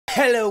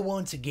Hello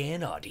once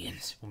again,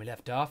 audience. When we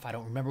left off, I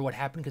don't remember what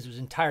happened because it was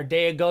an entire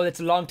day ago. That's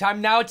a long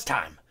time. Now it's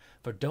time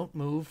for Don't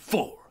Move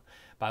 4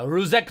 by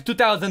Ruzek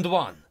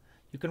 2001.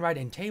 You can write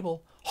in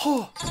table.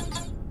 Oh,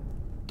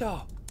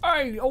 duh.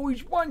 I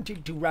always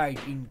wanted to write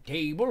in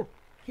table.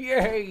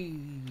 Yay!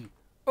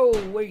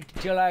 Oh, wait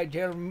till I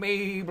tell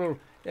Mabel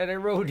that I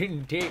wrote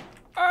in table.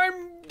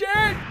 I'm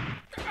dead!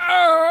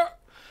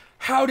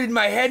 How did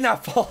my head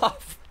not fall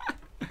off?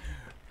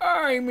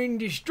 I'm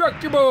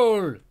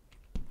indestructible!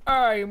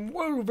 I'm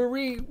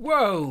Wolverine.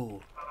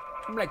 Whoa!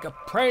 I'm like a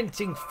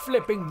prancing,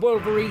 flipping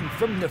Wolverine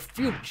from the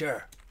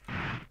future.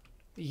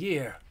 The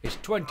year is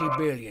 20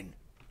 billion.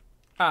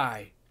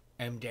 I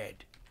am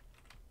dead.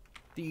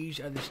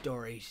 These are the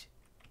stories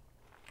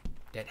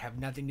that have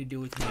nothing to do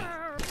with me.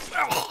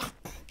 Oh.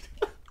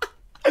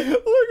 Look at it!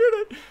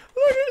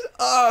 Look at it!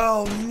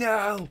 Oh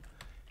no!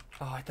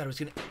 Oh, I thought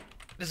it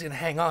was gonna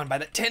hang on by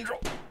that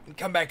tendril and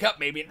come back up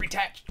maybe and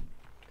reattach.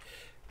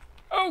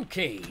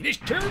 Okay, this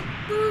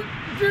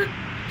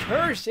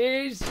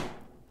curses.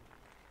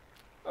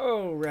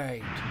 All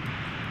right.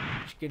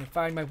 Just gonna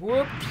find my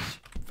whoops.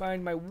 My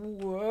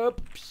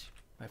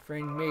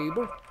friend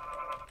Mabel.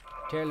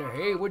 Tell her,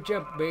 hey, what's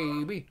up,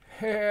 baby?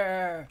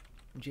 And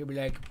she'll be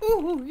like,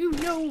 ooh, you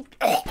know.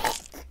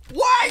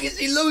 Why is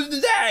he losing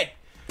his head?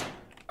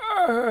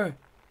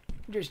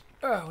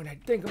 When I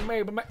think of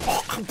Mabel,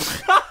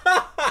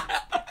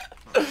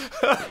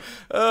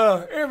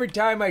 every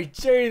time I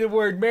say the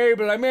word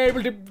Mabel, I'm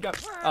able to.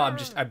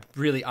 I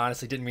really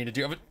honestly didn't mean to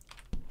do it.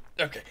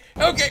 Okay.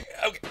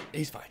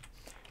 He's fine.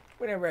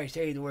 Whenever I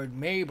say the word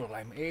Mabel,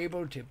 I'm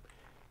able to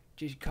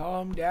just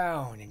calm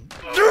down and.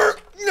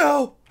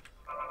 No!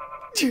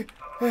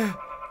 I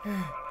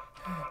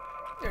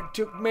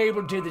took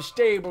Mabel to the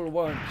stable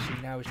once,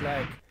 and I was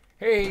like,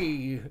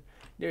 hey,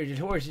 there's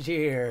horses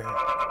here.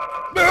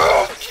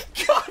 Oh,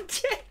 God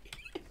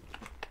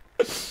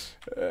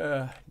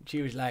damn!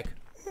 She was like,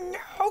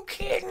 no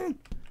kidding.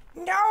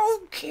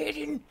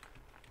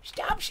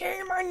 Stop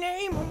saying my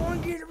name. I'm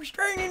gonna get a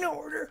restraining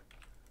order.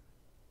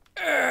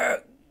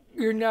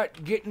 You're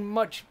not getting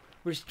much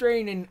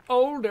restraining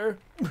older.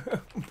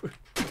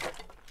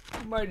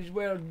 Might as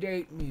well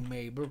date me,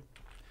 Mabel.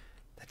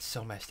 That's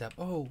so messed up.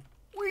 Oh,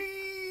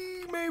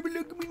 wee, Mabel,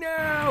 look at me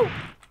now.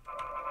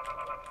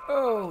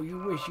 Oh, you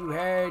wish you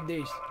had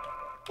this.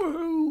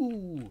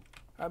 Woohoo!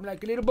 I'm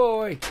like a little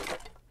boy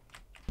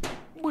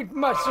with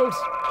muscles.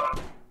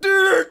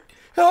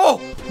 Oh,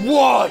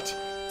 what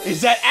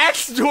is that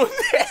axe doing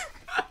there?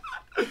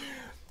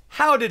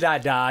 How did I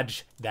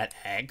dodge that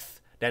axe?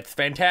 That's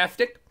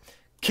fantastic.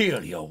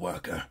 Kill your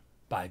worker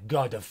by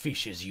God of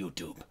Fishes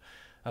YouTube.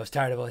 I was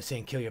tired of only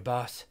saying kill your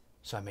boss,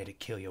 so I made it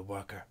kill your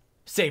worker.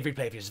 Save,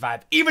 replay if you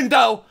survive, even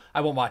though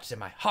I won't watch it in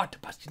my heart to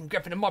Tobuscus and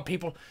Griffin and more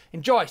people.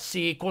 Enjoy,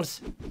 C equals.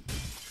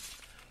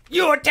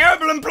 You're a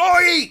terrible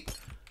employee!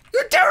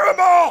 You're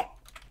terrible!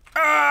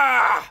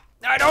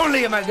 Not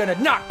only am I gonna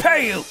not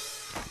pay you,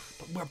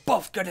 but we're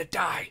both gonna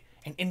die,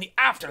 and in the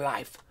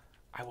afterlife,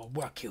 I will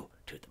work you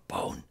to the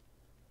bone.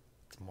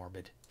 It's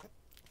morbid.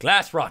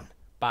 Glass Run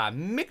by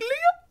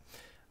Miglia.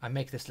 I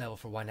make this level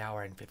for 1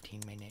 hour and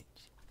 15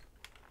 minutes.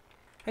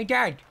 Hey,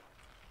 Dad,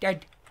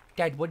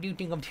 what do you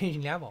think of this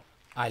level?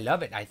 I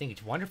love it. I think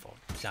it's wonderful,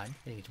 son.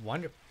 I think it's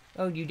wonderful.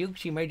 Oh, you do?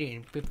 She made it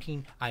in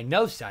 15. I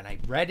know, son. I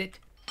read it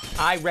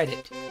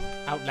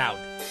out loud.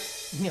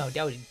 No,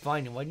 that was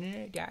fun, wasn't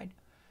it, Dad?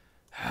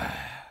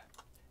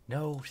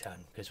 No,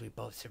 son, because we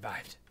both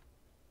survived.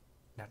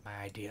 Not my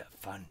idea of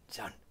fun,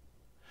 son.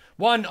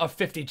 1 of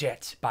 50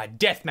 jets by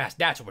Deathmaster.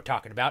 That's what we're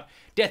talking about.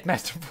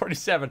 Deathmaster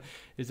 47.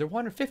 Is there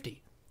 1 or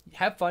 50?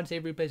 Have fun,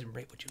 save replays, and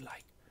rate what you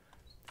like.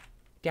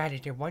 Dad,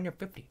 is there 1 or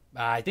 50?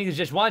 I think it's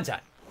just 1,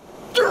 son.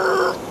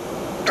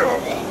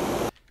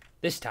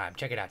 This time,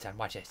 check it out, son.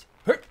 Watch this.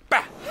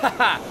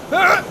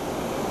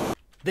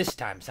 This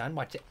time, son,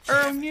 watch it.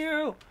 Oh,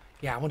 no.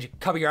 Yeah, I want you to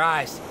cover your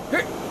eyes.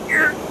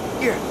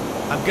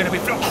 I'm gonna be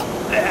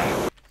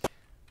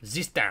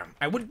this time,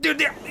 I will do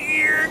that.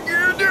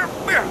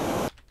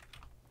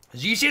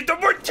 This is the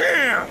one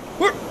time.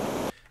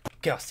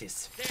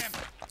 Curses.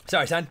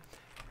 Sorry, son.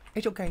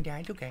 It's okay,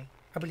 Dad. It's okay.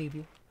 I believe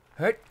you.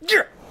 Get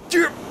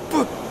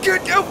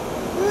out!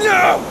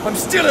 No! I'm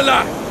still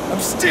alive! I'm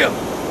still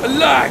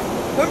alive!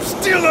 I'm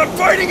still not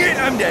fighting it!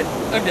 I'm dead.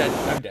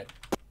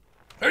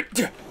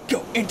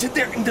 Go into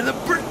there, into the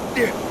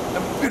there.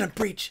 I'm gonna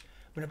breach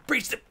the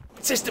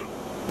system.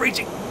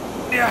 Breaching.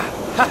 Yeah.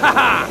 Ha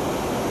ha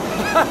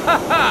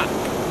ha!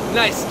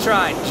 Nice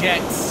try,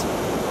 Jets.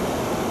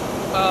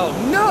 Oh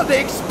no, they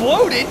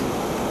exploded!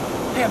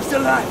 Hey, I'm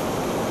still alive.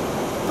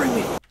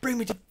 Bring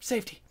me to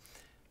safety.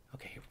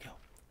 Okay, here we go.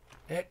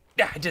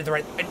 I did the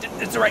right.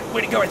 It's the right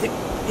way to go, I think.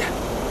 Yeah,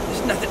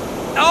 there's nothing.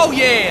 Oh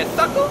yeah,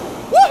 sucker!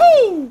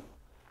 Woohoo!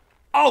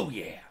 Oh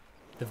yeah.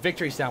 The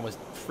victory sound was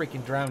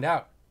freaking drowned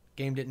out.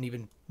 Game didn't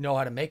even know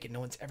how to make it.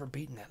 No one's ever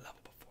beaten that level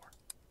before.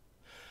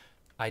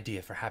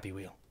 Idea for Happy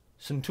Wheel.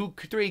 Some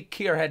 2-3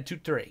 Kier had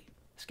 2-3.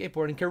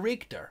 Skateboarding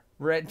character.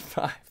 Red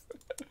 5.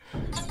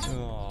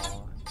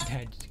 Oh,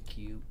 that's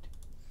cute.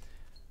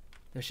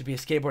 There should be a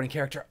skateboarding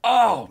character.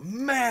 Oh,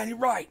 man, you're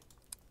right.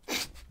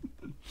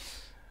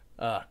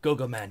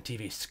 Go-Go Man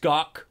TV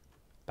Skok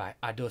by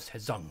Ados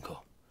Hezonko.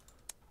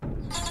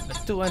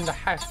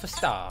 2.5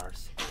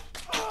 stars.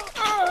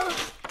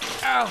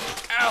 Ow,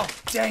 ow,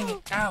 dang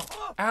it, ow,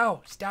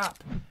 ow,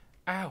 stop,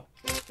 ow,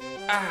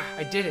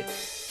 I did it.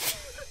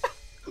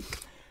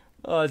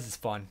 Oh, this is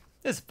fun.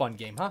 This is a fun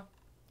game, huh?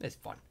 It's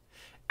fun.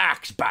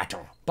 Axe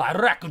Battle by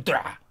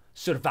Rakudra.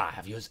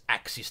 Survive, use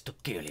axes to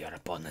kill your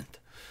opponent.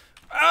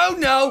 Oh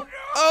no,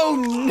 oh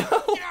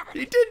no,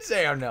 he did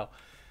say oh no.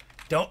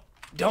 Don't,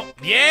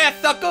 yeah,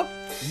 sucker,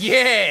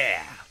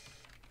 yeah.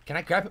 Can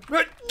I grab him?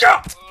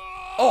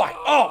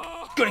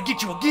 Oh, gonna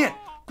get you again.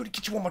 Gonna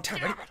get you one more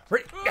time.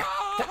 Ready?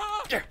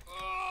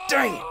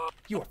 Dang it!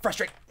 You are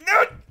frustrated.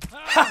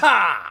 Ha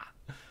ha!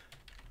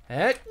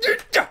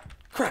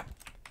 Crap!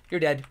 You're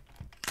dead.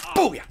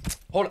 Booyah!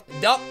 Hold up.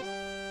 No.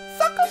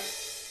 Sucker!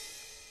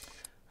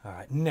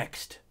 Alright,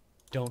 next.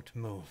 Don't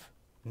move.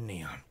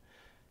 Neon.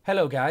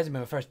 Hello, guys. I'm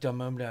in my first dumb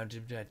moment.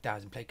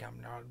 1,000 play count.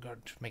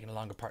 Making a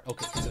longer part.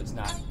 Okay, so it's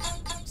not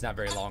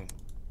very long.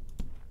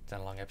 It's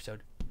not a long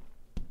episode.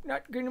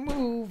 Not gonna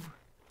move.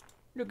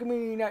 Look at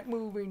me, not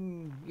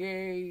moving.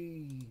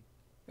 Yay.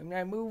 I'm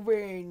not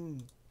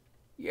moving.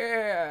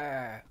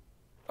 Yeah.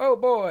 Oh,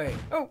 boy.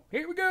 Oh,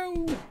 here we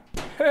go.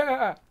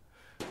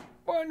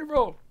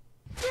 Wonderful.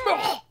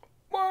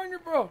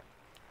 Wonderful.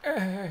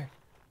 I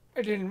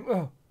didn't.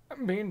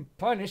 I'm being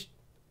punished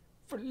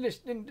for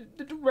listening to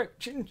the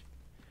directions.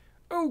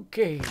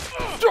 Okay.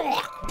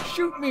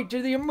 Shoot me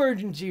to the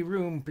emergency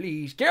room,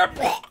 please.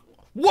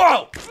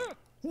 Whoa.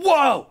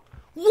 Whoa.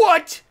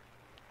 What?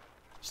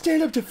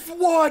 Stand up to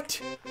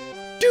what?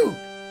 Dude!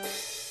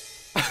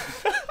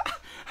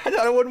 I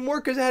thought it wouldn't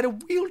work because I had a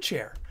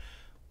wheelchair.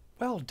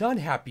 Well done,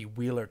 Happy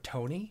Wheeler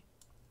Tony.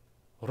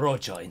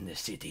 Rojo in the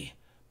City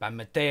by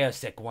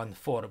Mateusek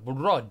 14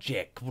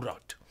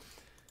 Rojekrot.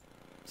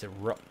 Is it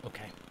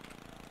okay.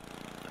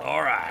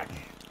 Alright.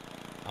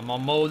 I'm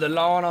gonna mow the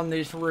lawn on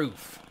this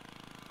roof.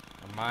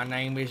 My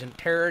name isn't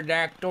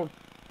Pterodactyl.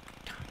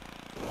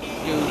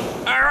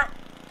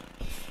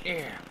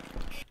 Yeah.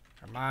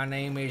 My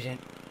name isn't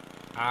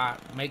I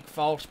make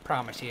false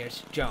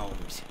promises,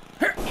 Jones.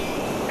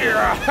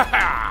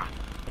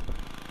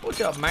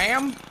 What's up,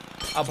 ma'am?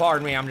 Oh,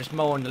 pardon me, I'm just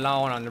mowing the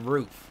lawn on the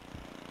roof.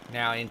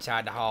 Now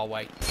inside the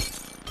hallway.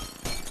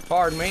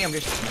 Pardon me, I'm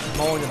just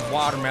mowing the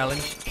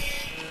watermelons.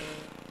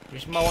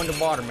 Just mowing the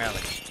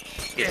watermelons.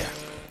 Yeah.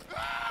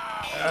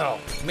 Oh,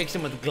 mix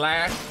them with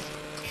glass.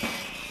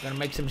 Gonna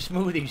make some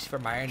smoothies for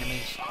my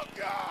enemies. Oh,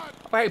 God.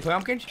 Oh, hey,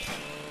 pumpkins.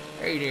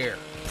 Hey there.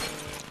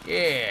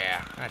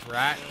 Yeah, that's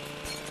right.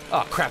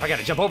 Oh, crap, I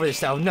gotta jump over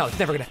this. Oh, no, it's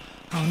never gonna...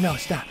 Oh, no,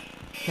 it's not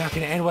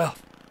gonna end well.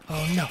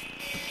 Oh, no.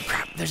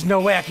 Crap, there's no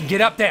way I can get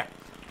up there.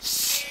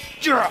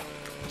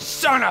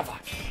 Son of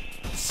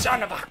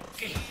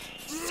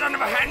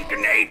a hand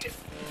grenade.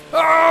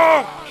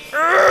 Oh!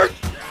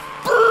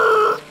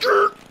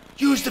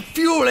 Use the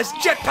fuel as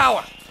jet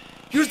power.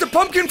 Use the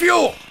pumpkin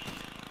fuel.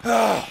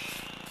 Oh,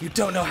 you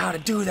don't know how to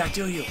do that,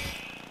 do you?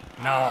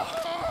 No,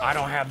 I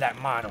don't have that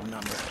model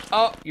number.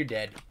 Oh, you're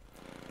dead.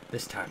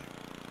 This time.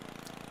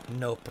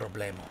 No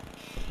problemo.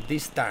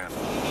 This time.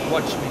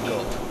 Watch me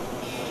go.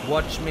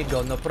 Watch me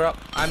go. No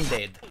problem. I'm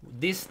dead.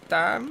 This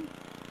time.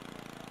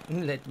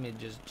 Let me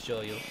just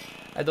show you.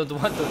 I don't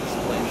want to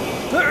explain.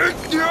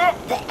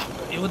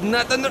 You would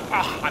not under.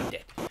 Oh, I'm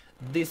dead.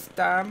 This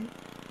time.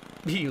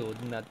 You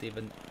would not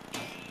even.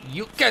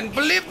 You can't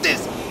believe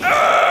this.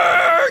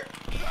 I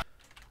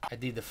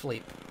did the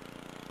flip.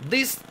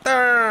 This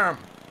time.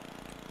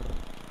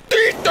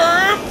 This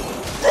time.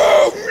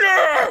 Oh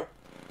no!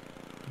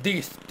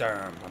 This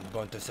time I'm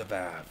going to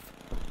survive.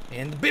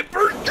 And be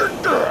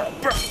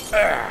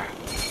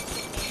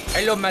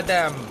hello,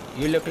 madam.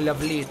 You look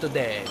lovely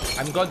today.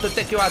 I'm going to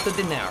take you out to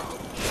dinner.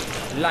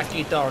 Like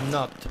it or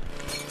not.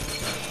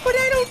 But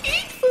I don't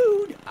eat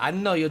food. I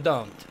know you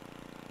don't.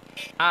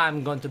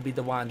 I'm going to be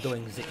the one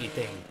doing the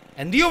eating.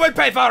 And you will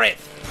pay for it.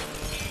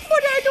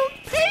 But I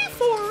don't pay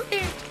for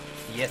it.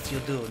 Yes, you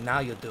do. Now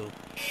you do.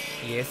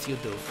 Yes, you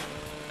do.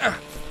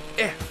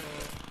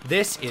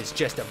 This is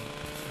just a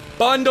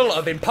bundle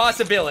of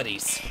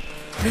impossibilities.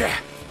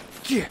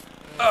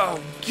 Oh,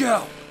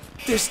 yo.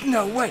 There's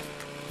no way.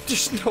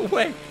 There's no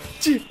way.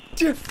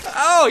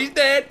 Oh, he's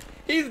dead.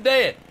 He's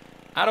dead.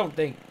 I don't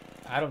think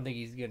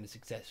he's gonna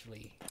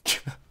successfully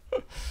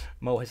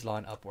mow his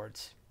lawn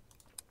upwards.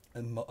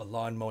 A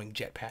lawn mowing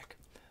jetpack.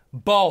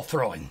 Ball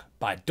throwing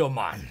by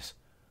Domans.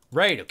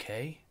 Right,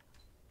 okay.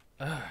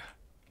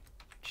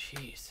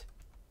 Jeez.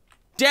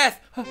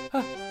 Death!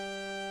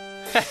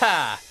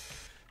 Haha!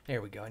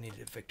 There we go, I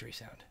needed a victory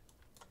sound.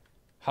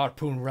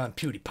 Harpoon Run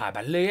PewDiePie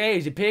by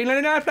Lazy Pig. Let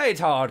it not play,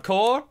 it's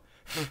hardcore.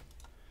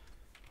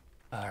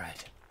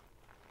 Alright.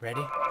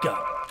 Ready? Go.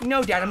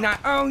 No, Dad, I'm not.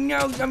 Oh,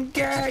 no, I'm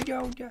dead.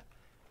 Oh, Dad.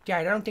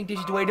 Dad, I don't think this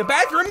is the way to the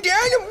bathroom.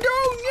 Dad,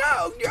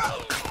 no.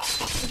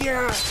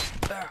 Yeah.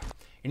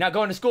 You're not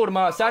going to school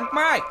tomorrow, son.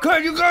 Why?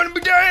 Because you're going to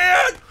be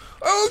dead.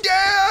 Oh,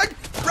 Dad.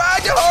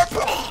 Ride the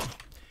harpoon.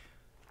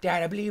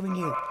 Dad, I believe in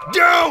you.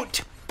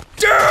 Don't.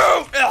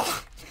 Don't!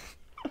 Ugh.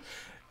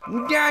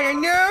 Dad, I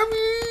love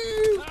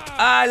you.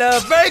 I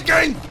love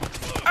bacon.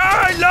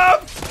 I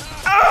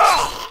love...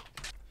 Ugh.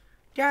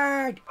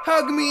 Dad,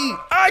 hug me.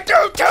 I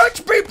don't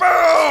touch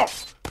people.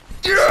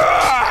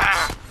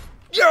 Yeah.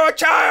 You're a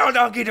child.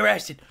 I'll get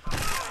arrested.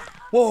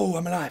 Whoa,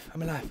 I'm alive.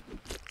 I'm alive.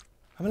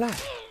 I'm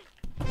alive.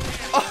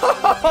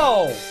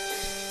 Oh!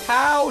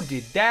 How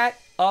did that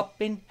up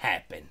and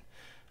happen?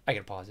 I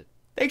gotta pause it.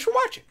 Thanks for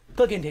watching.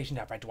 Click indentation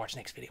down right to watch the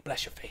next video.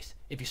 Bless your face.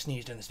 If you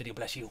sneezed in this video,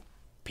 bless you.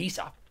 Peace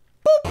out.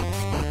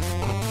 Boop!